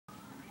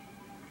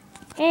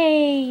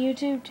Hey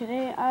YouTube,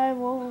 today I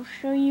will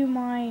show you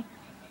my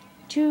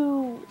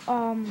two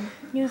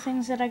new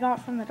things that I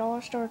got from the dollar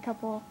store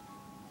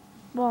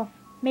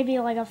maybe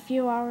like a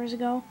few hours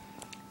ago.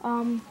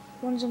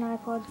 One's an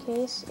iPod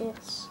case.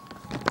 It's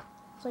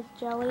like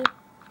jelly.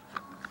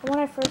 When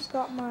I first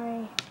got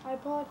my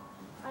iPod,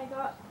 I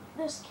got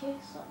this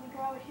case. Let me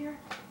grab it here.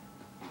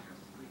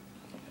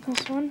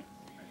 This one.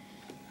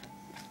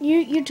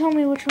 You tell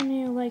me which one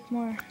you like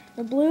more,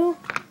 the blue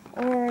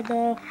or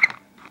the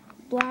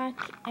black,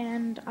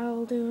 and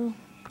I'll do,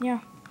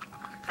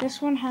 this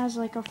one has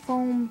like a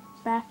foam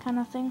back kind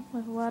of thing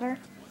with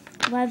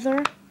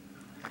leather,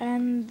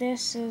 and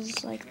this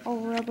is like all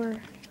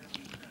rubber.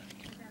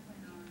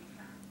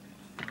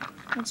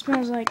 It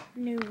smells like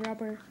new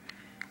rubber.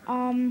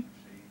 I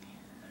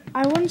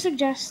wouldn't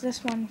suggest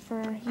this one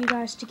for you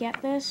guys to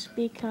get this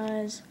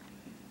because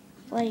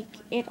like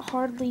it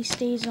hardly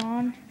stays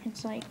on.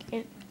 It's like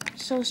it's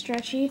so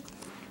stretchy.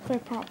 If I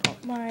prop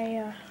up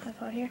my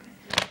iPod here,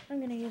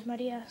 I'm gonna use my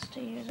DS to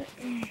use it.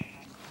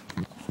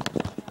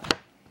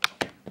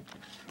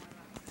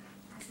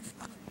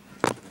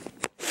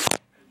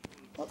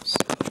 Whoops.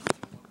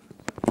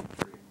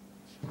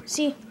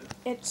 See,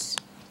 it's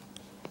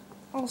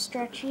all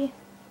stretchy.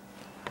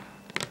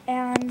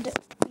 And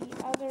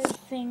the other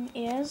thing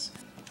is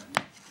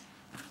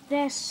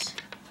this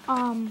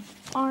arm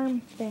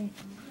thing.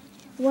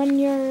 When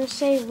you're,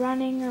 say,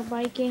 running or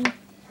biking,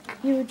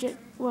 you just,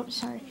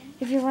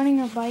 if you're running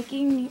or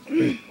biking,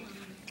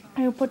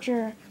 you put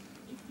your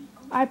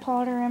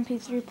iPod or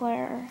MP3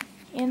 player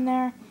in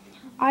there.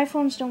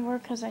 iPhones don't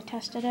work because I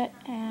tested it,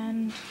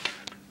 and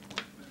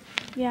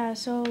yeah,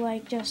 so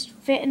like just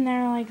fit in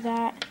there like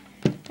that,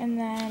 and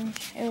then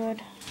it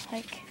would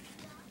like,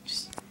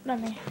 just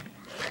let me,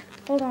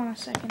 hold on a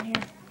second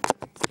here.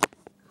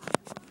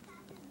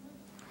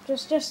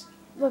 Just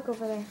look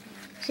over there.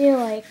 See,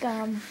 like,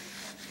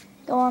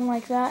 go on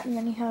like that, and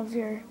then you have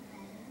your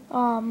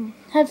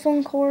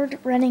headphone cord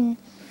running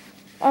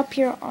up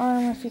your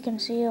arm, if you can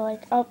see,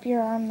 like up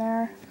your arm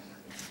there,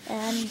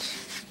 and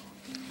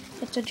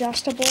it's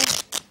adjustable,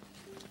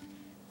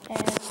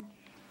 and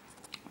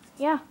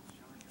yeah.